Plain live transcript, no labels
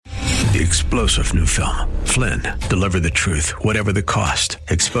The explosive new film, Flynn, deliver the truth, whatever the cost,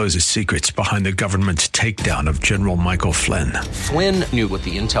 exposes secrets behind the government's takedown of General Michael Flynn. Flynn knew what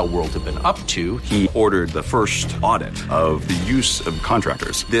the intel world had been up to. He ordered the first audit of the use of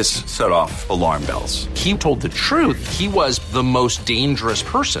contractors. This set off alarm bells. He told the truth. He was the most dangerous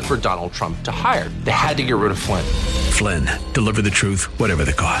person for Donald Trump to hire. They had to get rid of Flynn. Flynn, deliver the truth, whatever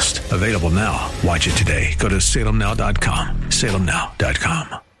the cost. Available now. Watch it today. Go to salemnow.com.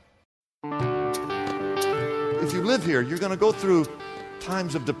 salemnow.com. If you live here, you're going to go through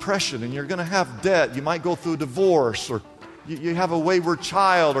times of depression, and you're going to have debt. You might go through divorce, or you have a wayward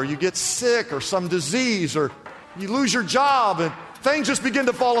child, or you get sick, or some disease, or you lose your job, and things just begin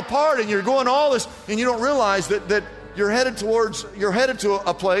to fall apart, and you're going all this, and you don't realize that you're headed to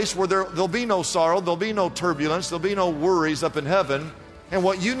a place where there'll be no sorrow, there'll be no turbulence, there'll be no worries up in heaven. And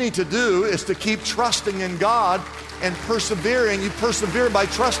what you need to do is to keep trusting in God and persevering. You persevere by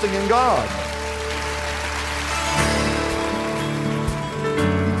trusting in God.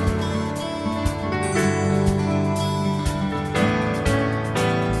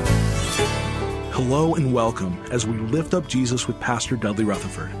 Hello and welcome as we lift up Jesus with Pastor Dudley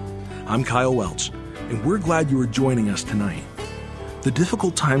Rutherford. I'm Kyle Welch, and we're glad you are joining us tonight. The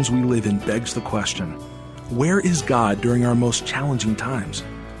difficult times we live in begs the question, where is God during our most challenging times?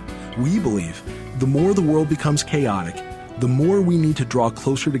 We believe the more the world becomes chaotic, the more we need to draw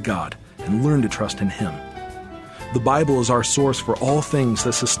closer to God and learn to trust in Him. The Bible is our source for all things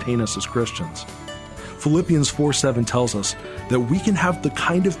that sustain us as Christians. Philippians 4:7 tells us that we can have the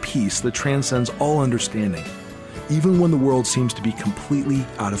kind of peace that transcends all understanding, even when the world seems to be completely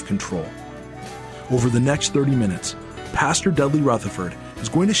out of control. Over the next 30 minutes, Pastor Dudley Rutherford is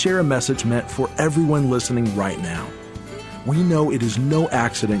going to share a message meant for everyone listening right now. We know it is no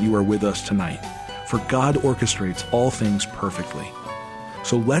accident you are with us tonight, for God orchestrates all things perfectly.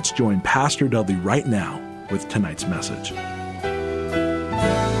 So let's join Pastor Dudley right now with tonight's message.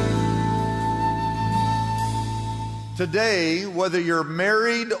 Today, whether you're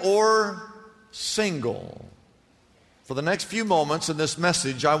married or single, for the next few moments in this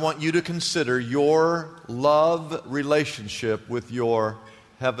message, I want you to consider your love relationship with your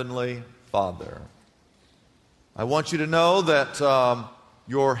Heavenly Father. I want you to know that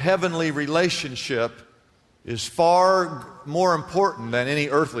your heavenly relationship is far more important than any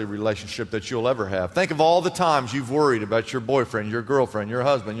earthly relationship that you'll ever have. Think of all the times you've worried about your boyfriend, your girlfriend, your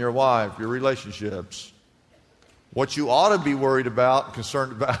husband, your wife, your relationships. What you ought to be worried about,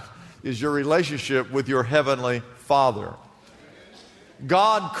 concerned about, is your relationship with your Heavenly Father.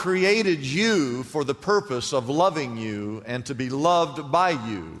 God created you for the purpose of loving you and to be loved by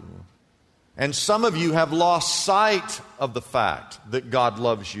you. And some of you have lost sight of the fact that God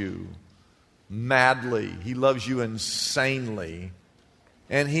loves you madly. He loves you insanely.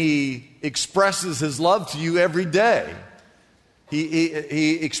 And He expresses His love to you every day.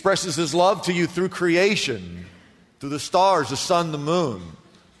 He expresses His love to you through creation, through the stars, the sun, the moon,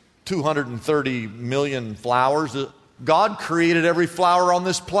 230 million flowers. God created every flower on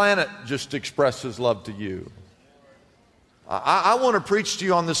this planet just to express His love to you. I want to preach to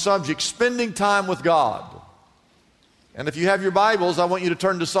you on this subject, spending time with God. And if you have your Bibles, I want you to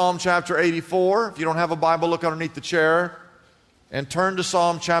turn to Psalm chapter 84. If you don't have a Bible, look underneath the chair and turn to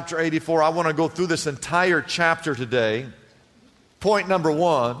Psalm chapter 84. I want to go through this entire chapter today. Point number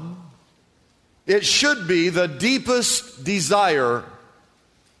one, it should be the deepest desire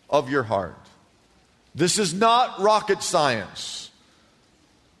of your heart. This is not rocket science.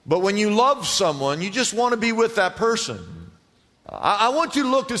 But when you love someone, you just want to be with that person. I want you to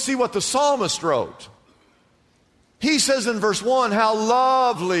look to see what the psalmist wrote. He says in verse 1, "How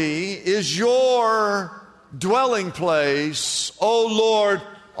lovely is your dwelling place, O Lord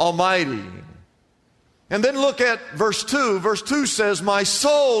Almighty." And then look at verse 2. Verse 2 says, "My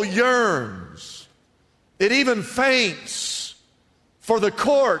soul yearns. It even faints for the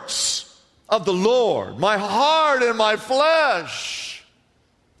courts of the Lord. My heart and my flesh,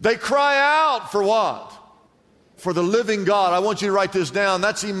 they cry out for what? For the living God." I want you to write this down.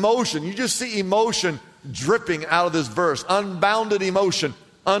 That's emotion. You just see emotion dripping out of this verse. Unbounded emotion,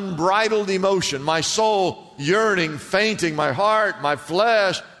 unbridled emotion. My soul yearning, fainting, my heart, my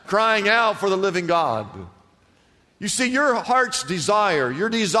flesh, crying out for the living God. You see, your heart's desire, your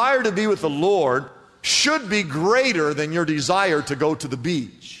desire to be with the Lord, should be greater than your desire to go to the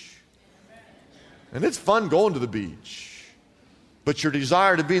beach. And it's fun going to the beach. But your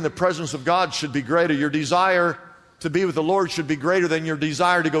desire to be in the presence of God should be greater. Your desire to be with the Lord should be greater than your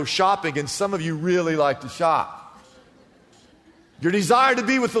desire to go shopping. And some of you really like to shop. Your desire to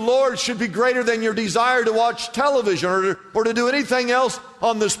be with the Lord should be greater than your desire to watch television or to do anything else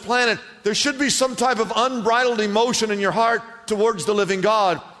on this planet. There should be some type of unbridled emotion in your heart towards the living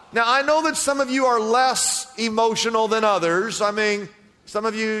God. Now, I know that some of you are less emotional than others. I mean, some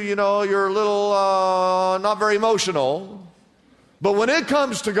of you, you're a little not very emotional. But when it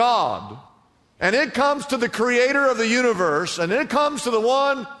comes to God, and it comes to the creator of the universe, and it comes to the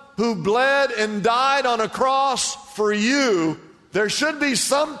one who bled and died on a cross for you, there should be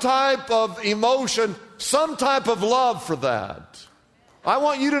some type of emotion, some type of love for that. I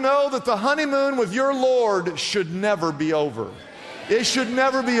want you to know that the honeymoon with your Lord should never be over. It should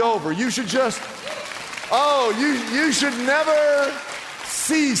never be over. You should just, you should never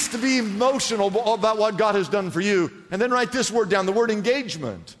cease to be emotional about what God has done for you. And then write this word down, the word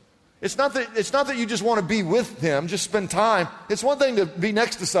engagement. It's not that you just want to be with Him, just spend time. It's one thing to be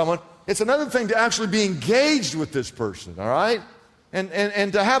next to someone. It's another thing to actually be engaged with this person, all right?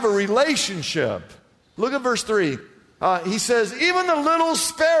 And to have a relationship. Look at verse 3. He says, even the little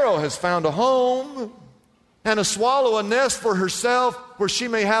sparrow has found a home, and a swallow a nest for herself, where she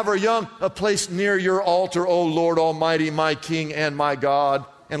may have her young, a place near your altar, O Lord Almighty, my King and my God.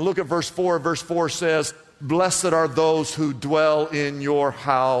 And look at verse 4. Verse 4 says, blessed are those who dwell in your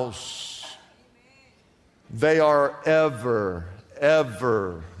house. They are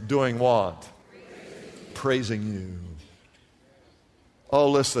ever doing what? Praising you. Oh,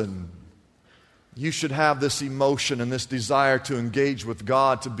 listen, you should have this emotion and this desire to engage with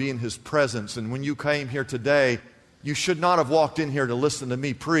God, to be in His presence. And when you came here today, you should not have walked in here to listen to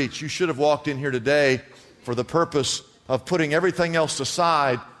me preach. You should have walked in here today for the purpose of putting everything else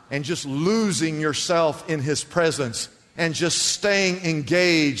aside and just losing yourself in His presence and just staying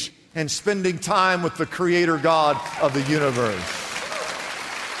engaged and spending time with the Creator God of the universe.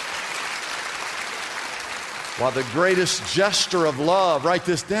 While the greatest gesture of love, write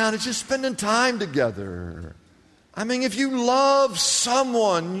this down, is just spending time together. I mean, if you love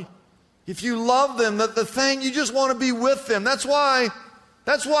someone, if you love them, the thing, you just want to be with them. That's why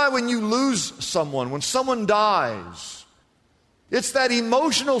when you lose someone, when someone dies, it's that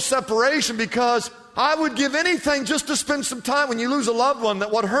emotional separation, because I would give anything just to spend some time. When you lose a loved one,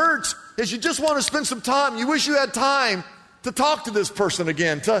 that what hurts is you just want to spend some time. You wish you had time to talk to this person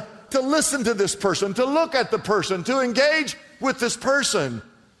again, to listen to this person, to look at the person, to engage with this person.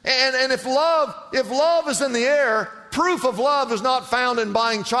 And if love is in the air, proof of love is not found in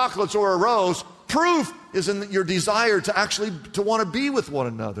buying chocolates or a rose. Proof is in your desire to actually to want to be with one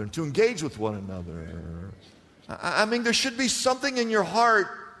another and to engage with one another. I mean, there should be something in your heart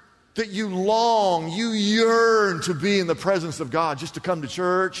that you long, you yearn to be in the presence of God, just to come to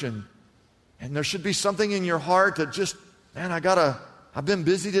church. And there should be something in your heart that just, man, I've been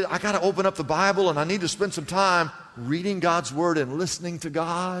busy. I got to open up the Bible, and I need to spend some time reading God's Word and listening to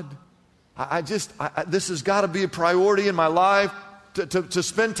God. This has got to be a priority in my life, to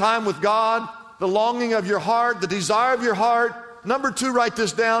spend time with God, the longing of your heart, the desire of your heart. Number 2, write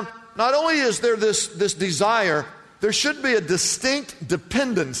this down. Not only is there this desire, there should be a distinct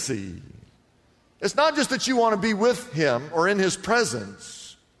dependency. It's not just that you want to be with Him or in His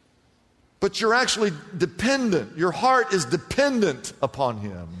presence, but you're actually dependent. Your heart is dependent upon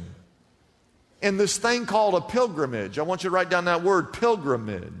Him. In this thing called a pilgrimage. I want you to write down that word,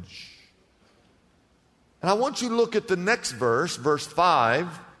 pilgrimage. And I want you to look at the next verse, verse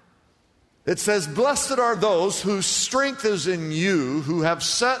 5. It says, blessed are those whose strength is in you, who have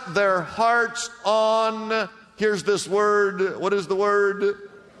set their hearts on, here's this word, what is the word?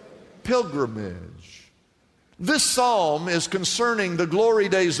 Pilgrimage. This psalm is concerning the glory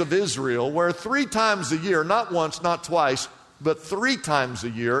days of Israel, where 3 times a year, not once, not twice, but 3 times a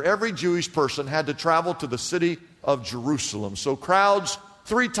year, every Jewish person had to travel to the city of Jerusalem. So crowds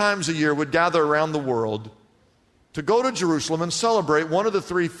 3 times a year would gather around the world to go to Jerusalem and celebrate one of the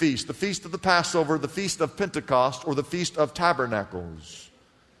 3 feasts, the Feast of the Passover, the Feast of Pentecost, or the Feast of Tabernacles.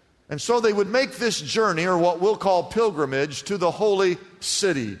 And so they would make this journey, or what we'll call pilgrimage, to the holy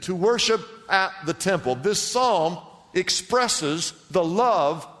city, to worship at the temple. This psalm expresses the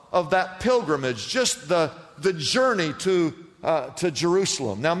love of that pilgrimage, just the journey to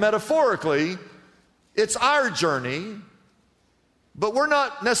Jerusalem. Now, metaphorically, it's our journey, but we're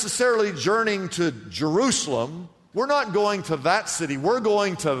not necessarily journeying to Jerusalem. We're not going to that city. We're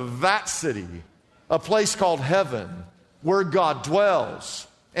going to that city, a place called heaven, where God dwells.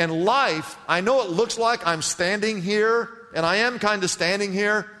 And life, I know it looks like I'm standing here, and I am kind of standing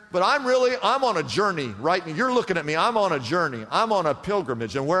here, but I'm on a journey right now. You're looking at me. I'm on a journey. I'm on a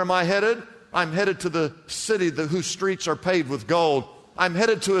pilgrimage. And where am I headed? I'm headed to the city whose streets are paved with gold. I'm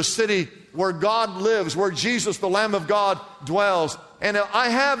headed to a city where God lives, where Jesus, the Lamb of God, dwells. And I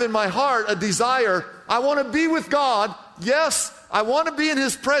have in my heart a desire. I want to be with God. Yes, I want to be in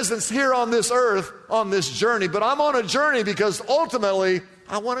His presence here on this earth, on this journey. But I'm on a journey because ultimately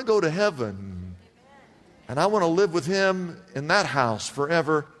I want to go to heaven. And I want to live with Him in that house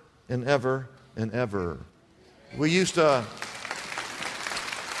forever and ever and ever. We used to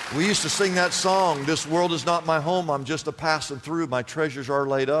sing that song, "This world is not my home, I'm just a passing through. My treasures are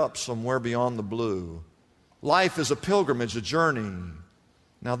laid up somewhere beyond the blue." Life is a pilgrimage, a journey.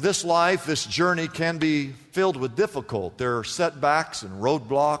 Now this life, this journey can be filled with difficult. There are setbacks and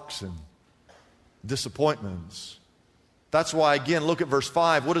roadblocks and disappointments. That's why, again, look at verse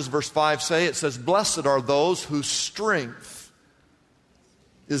 5. What does verse 5 say? It says, "Blessed are those whose strength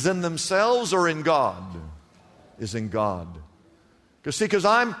is in themselves or in God." Is in God. Because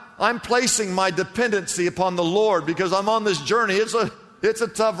I'm placing my dependency upon the Lord because I'm on this journey. It's a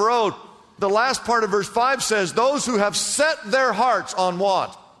tough road. The last part of verse 5 says, "Those who have set their hearts on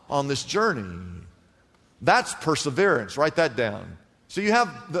what? On this journey." That's perseverance. Write that down. So you have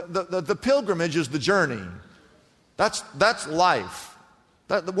the pilgrimage is the journey. That's life.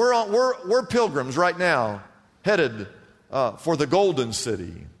 We're pilgrims right now, headed for the golden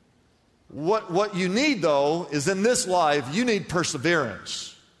city. What you need, though, is in this life, you need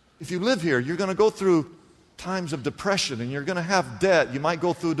perseverance. If you live here, you're going to go through times of depression and you're going to have debt. You might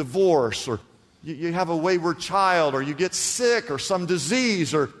go through a divorce, or you have a wayward child, or you get sick, or some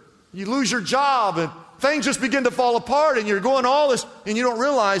disease, or you lose your job, and things just begin to fall apart, and you're going all this, and you don't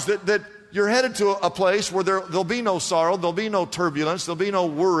realize that you're headed to a place where there'll be no sorrow, there'll be no turbulence, there'll be no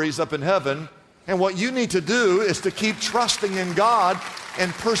worries up in heaven. And what you need to do is to keep trusting in God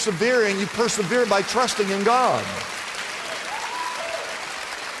and persevering. You persevere by trusting in God.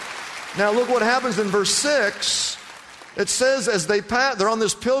 Now look what happens in verse 6. It says as they're on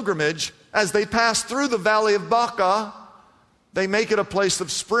this pilgrimage, as they pass through the valley of Baca, they make it a place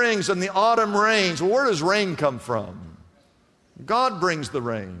of springs, and the autumn rains. Well, where does rain come from? God brings the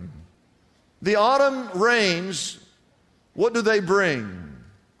rain. The autumn rains, what do they bring?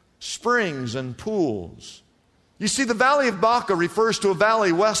 Springs and pools. You see, the valley of Baca refers to a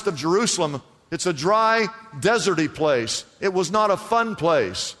valley west of Jerusalem. It's a dry, deserty place. It was not a fun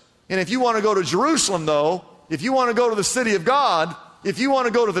place. And if you want to go to Jerusalem, though, if you want to go to the city of God, if you want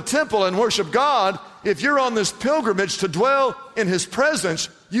to go to the temple and worship God, if you're on this pilgrimage to dwell in His presence,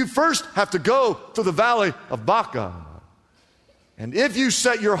 you first have to go to the valley of Baca. And if you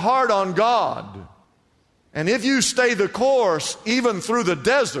set your heart on God, and if you stay the course, even through the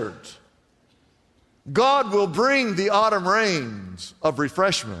desert, God will bring the autumn rains of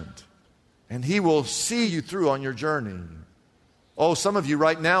refreshment, and He will see you through on your journey. Oh, some of you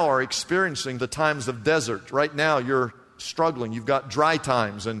right now are experiencing the times of desert. Right now you're struggling. You've got dry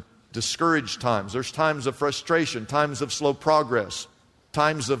times and discouraged times. There's times of frustration, times of slow progress,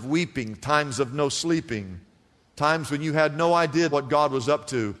 times of weeping, times of no sleeping, times when you had no idea what God was up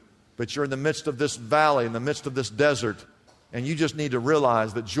to. But you're in the midst of this valley, in the midst of this desert, and you just need to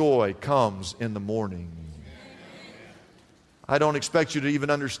realize that joy comes in the morning. I don't expect you to even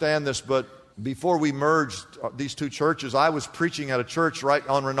understand this, but before we merged these two churches, I was preaching at a church right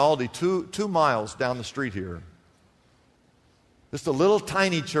on Rinaldi, 2 miles down the street here. Just a little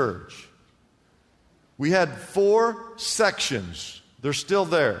tiny church. We had 4 sections. They're still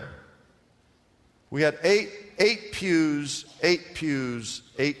there. We had 8 pews, 8 pews,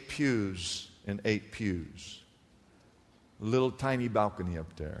 8 pews, and 8 pews. A little tiny balcony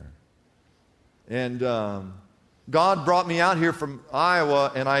up there. And God brought me out here from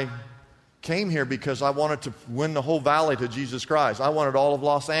Iowa, and I came here because I wanted to win the whole valley to Jesus Christ. I wanted all of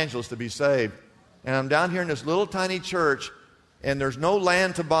Los Angeles to be saved. And I'm down here in this little tiny church, and there's no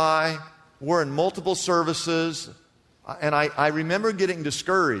land to buy. We're in multiple services. And I remember getting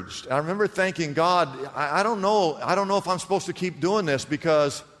discouraged. I remember thinking, God, I don't know if I'm supposed to keep doing this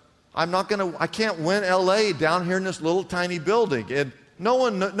because I can't win LA down here in this little tiny building. And no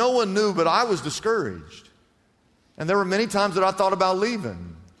one knew, but I was discouraged. And there were many times that I thought about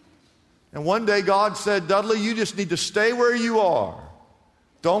leaving. And one day God said, Dudley, you just need to stay where you are.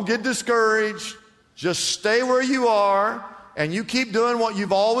 Don't get discouraged. Just stay where you are, and you keep doing what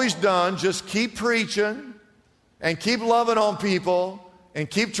you've always done. Just keep preaching. And keep loving on people, and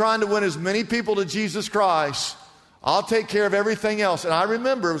keep trying to win as many people to Jesus Christ. I'll take care of everything else. And I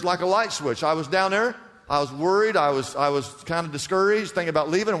remember it was like a light switch. I was down there. I was worried. I was kind of discouraged, thinking about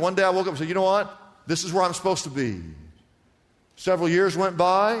leaving. And one day I woke up and said, you know what? This is where I'm supposed to be. Several years went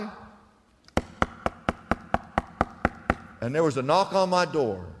by, and there was a knock on my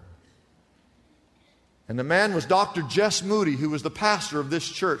door. And the man was Dr. Jess Moody, who was the pastor of this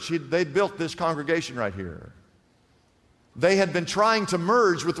church. They'd built this congregation right here. They had been trying to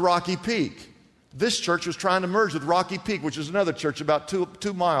merge with Rocky Peak. This church was trying to merge with Rocky Peak, which is another church about 2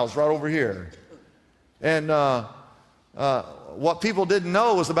 miles right over here. And what people didn't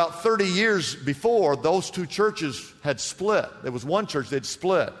know was about 30 years before, those two churches had split. There was one church they'd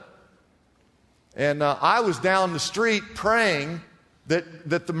split. And I was down the street praying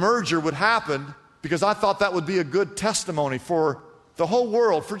that the merger would happen, because I thought that would be a good testimony for the whole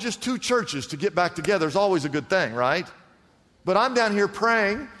world. For just two churches to get back together is always a good thing, right? But I'm down here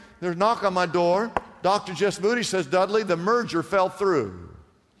praying. There's a knock on my door. Dr. Jess Moody says, Dudley, the merger fell through.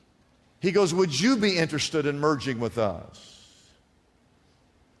 He goes, would you be interested in merging with us?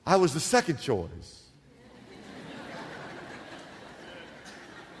 I was the second choice.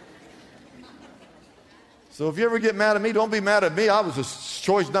 So if you ever get mad at me, don't be mad at me. I was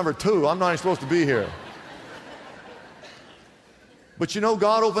choice number 2. I'm not even supposed to be here. But you know,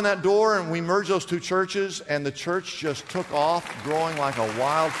 God opened that door and we merged those two churches, and the church just took off, growing like a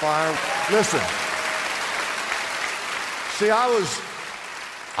wildfire. Listen. See,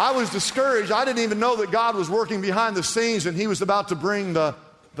 I was discouraged. I didn't even know that God was working behind the scenes, and He was about to bring the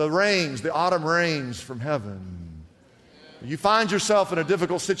rains, the autumn rains from heaven. You find yourself in a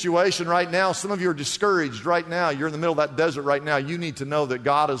difficult situation right now. Some of you are discouraged right now. You're in the middle of that desert right now. You need to know that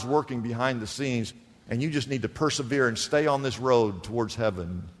God is working behind the scenes, and you just need to persevere and stay on this road towards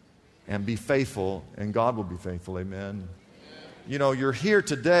heaven and be faithful, and God will be faithful. Amen. You know, you're here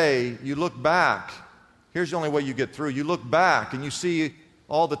today. You look back. Here's the only way you get through. You look back and you see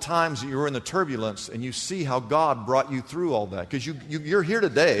all the times that you were in the turbulence, and you see how God brought you through all that. Because you're here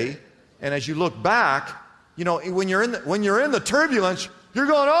today, and as you look back, you know, when you're in the turbulence, you're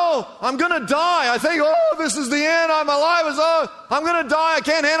going, oh, I'm going to die. I think, oh, this is the end. My life is over. I'm going to die. I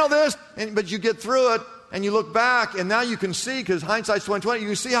can't handle this. But you get through it, and you look back, and now you can see, because hindsight's 20/20, you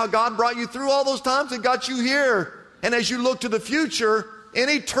can see how God brought you through all those times and got you here. And as you look to the future,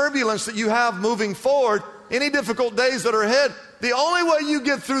 any turbulence that you have moving forward, any difficult days that are ahead, the only way you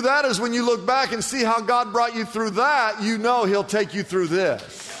get through that is when you look back and see how God brought you through that. You know He'll take you through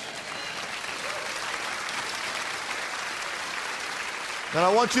this. And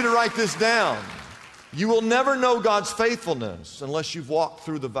I want you to write this down. You will never know God's faithfulness unless you've walked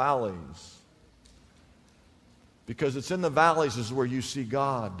through the valleys. Because it's in the valleys is where you see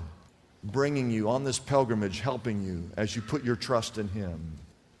God bringing you on this pilgrimage, helping you as you put your trust in Him.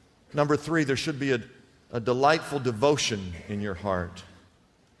 Number 3, there should be a delightful devotion in your heart.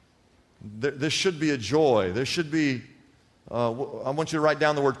 There should be a joy. There should be, I want you to write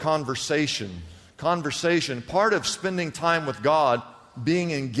down the word conversation. Conversation, part of spending time with God,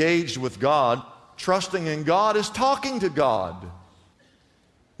 being engaged with God, trusting in God, is talking to God.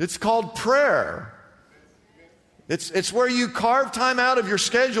 It's called prayer. It's where you carve time out of your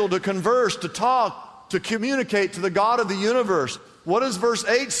schedule to converse, to talk, to communicate to the God of the universe. What does verse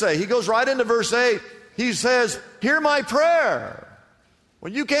 8 say? He goes right into verse 8. He says, hear my prayer.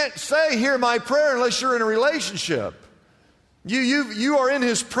 Well, you can't say hear my prayer unless you're in a relationship. You are in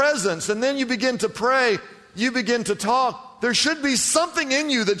His presence, and then you begin to pray. You begin to talk. There should be something in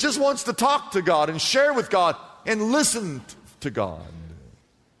you that just wants to talk to God and share with God and listen to God.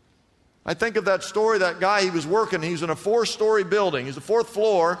 I think of that story, that guy, he was working, he's in a 4-story building. He's the 4th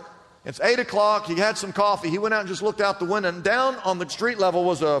floor. It's 8 o'clock. He had some coffee. He went out and just looked out the window, and down on the street level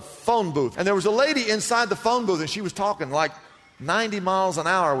was a phone booth. And there was a lady inside the phone booth, and she was talking like 90 miles an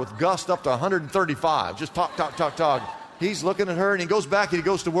hour with gusts up to 135. Just talk, talk, talk, talk. He's looking at her, and he goes back and he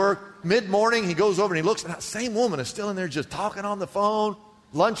goes to work. Mid-morning, he goes over and he looks, and that same woman is still in there just talking on the phone.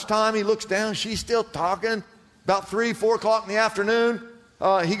 Lunchtime, he looks down. She's still talking. About 3, 4 o'clock in the afternoon,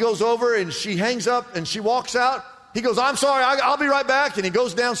 he goes over and she hangs up and she walks out. He goes, I'm sorry, I'll be right back. And he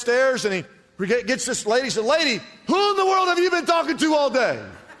goes downstairs and he gets this lady. He said, lady, who in the world have you been talking to all day?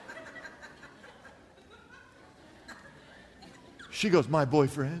 She goes, my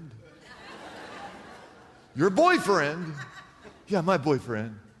boyfriend. Your boyfriend? Yeah, my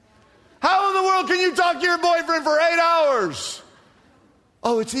boyfriend. How in the world can you talk to your boyfriend for 8 hours?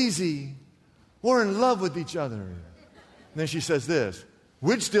 Oh, it's easy. We're in love with each other. And then she says this,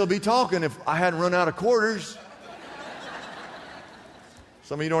 we'd still be talking if I hadn't run out of quarters.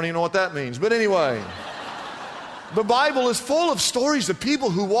 Some of you don't even know what that means. But anyway, the Bible is full of stories of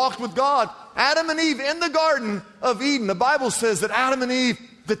people who walked with God. Adam and Eve in the Garden of Eden, the Bible says that Adam and Eve,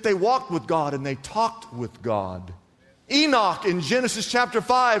 that they walked with God and they talked with God. Enoch in Genesis chapter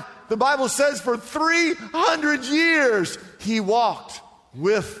 5, the Bible says for 300 years he walked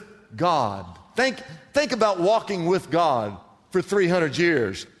with God. Think about walking with God for 300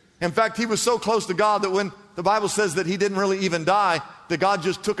 years. In fact, he was so close to God that when the Bible says that he didn't really even die, that God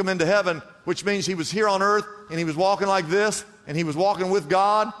just took him into heaven, which means he was here on earth and he was walking like this, and he was walking with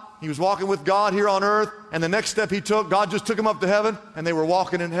God. He was walking with God here on earth, and the next step he took, God just took him up to heaven, and they were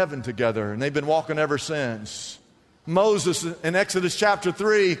walking in heaven together, and they've been walking ever since. Moses, in Exodus chapter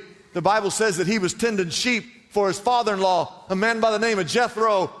 3, the Bible says that he was tending sheep for his father-in-law, a man by the name of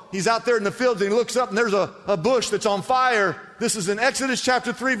Jethro. He's out there in the fields, and he looks up, and there's a bush that's on fire. This is in Exodus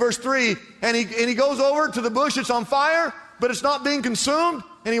chapter 3, verse 3, and he goes over to the bush that's on fire, but it's not being consumed,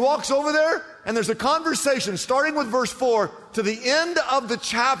 and he walks over there, and there's a conversation, starting with verse 4, to the end of the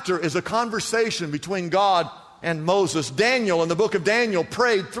chapter is a conversation between God and Moses. Daniel, in the book of Daniel,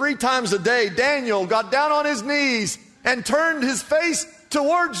 prayed 3 times a day. Daniel got down on his knees and turned his face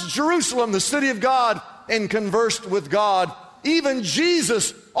towards Jerusalem, the city of God, and conversed with God. Even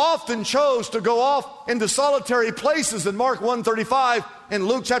Jesus often chose to go off into solitary places in Mark 1:35 and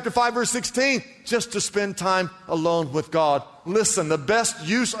Luke chapter 5 verse 16 just to spend time alone with God. Listen, the best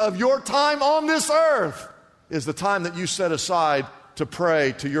use of your time on this earth is the time that you set aside to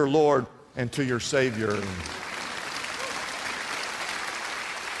pray to your Lord and to your Savior.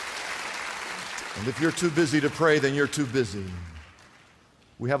 And if you're too busy to pray, then you're too busy.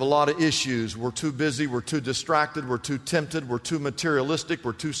 We have a lot of issues. We're too busy, we're too distracted, we're too tempted, we're too materialistic,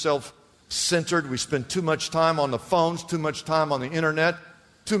 we're too self-centered. We spend too much time on the phones, too much time on the internet,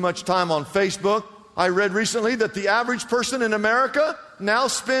 too much time on Facebook. I read recently that the average person in America now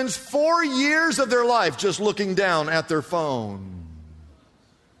spends 4 years of their life just looking down at their phone.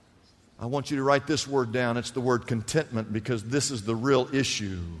 I want you to write this word down. It's the word contentment, because this is the real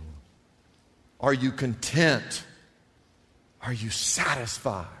issue. Are you content? Are you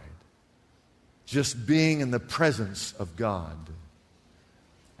satisfied just being in the presence of God?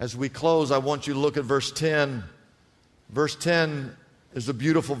 As we close, I want you to look at verse 10. Verse 10 is a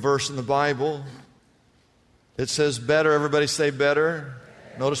beautiful verse in the Bible. It says better. Everybody say better.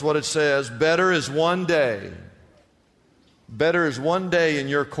 Notice what it says. Better is one day. Better is one day in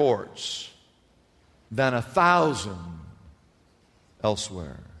your courts than 1,000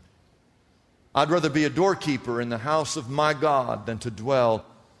 elsewhere. I'd rather be a doorkeeper in the house of my God than to dwell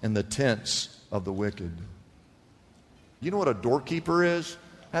in the tents of the wicked. You know what a doorkeeper is?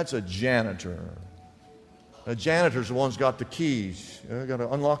 That's a janitor. A janitor's the one who's got the keys. You got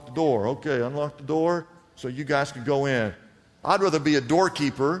to unlock the door. Okay, unlock the door so you guys can go in. I'd rather be a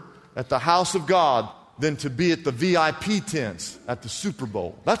doorkeeper at the house of God than to be at the VIP tents at the Super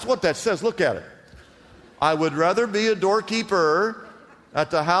Bowl. That's what that says. Look at it. I would rather be a doorkeeper at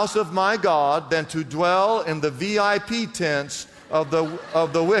the house of my God than to dwell in the VIP tents of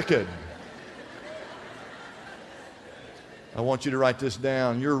the wicked. I want you to write this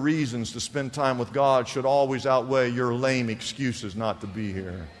down. Your reasons to spend time with God should always outweigh your lame excuses not to be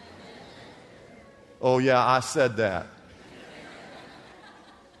here. Oh yeah, I said that.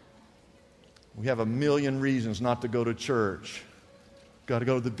 We have 1,000,000 reasons not to go to church. Got to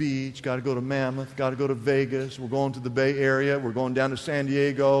go to the beach, got to go to Mammoth, got to go to Vegas. We're going to the Bay Area. We're going down to San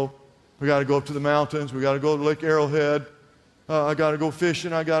Diego. We got to go up to the mountains. We got to go to Lake Arrowhead. I got to go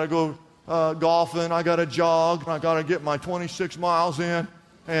fishing. I got to go golfing. I got to jog. I got to get my 26 miles in.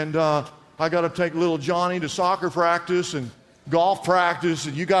 And I got to take little Johnny to soccer practice and golf practice.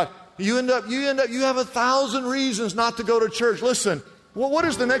 And you have 1,000 reasons not to go to church. Listen, what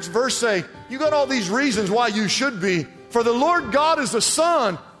does the next verse say? You got all these reasons why you should be. For the Lord God is the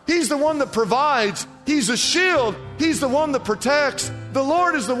sun. He's the one that provides. He's a shield. He's the one that protects. The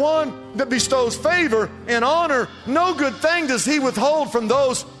Lord is the one that bestows favor and honor. No good thing does he withhold from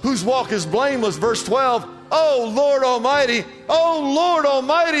those whose walk is blameless. Verse 12, oh Lord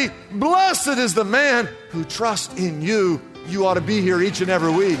Almighty, blessed is the man who trusts in you. You ought to be here each and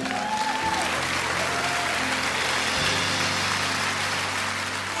every week.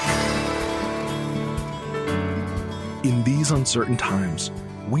 In these uncertain times,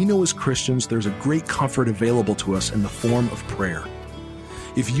 we know as Christians there's a great comfort available to us in the form of prayer.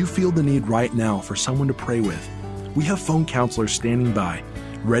 If you feel the need right now for someone to pray with, we have phone counselors standing by,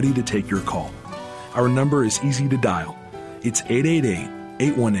 ready to take your call. Our number is easy to dial. It's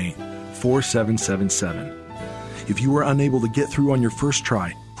 888-818-4777. If you are unable to get through on your first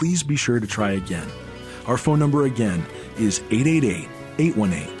try, please be sure to try again. Our phone number again is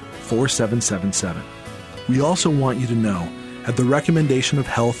 888-818-4777. We also want you to know, at the recommendation of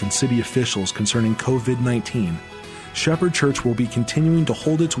health and city officials concerning COVID-19, Shepherd Church will be continuing to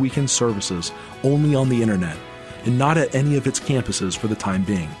hold its weekend services only on the internet and not at any of its campuses for the time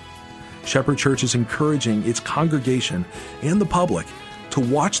being. Shepherd Church is encouraging its congregation and the public to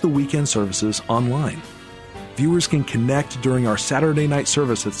watch the weekend services online. Viewers can connect during our Saturday night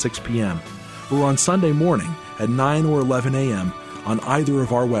service at 6 p.m. or on Sunday morning at 9 or 11 a.m. on either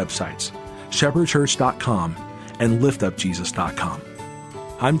of our websites, shepherdchurch.com and liftupjesus.com.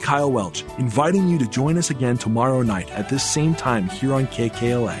 I'm Kyle Welch, inviting you to join us again tomorrow night at this same time here on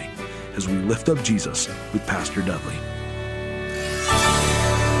KKLA as we lift up Jesus with Pastor Dudley.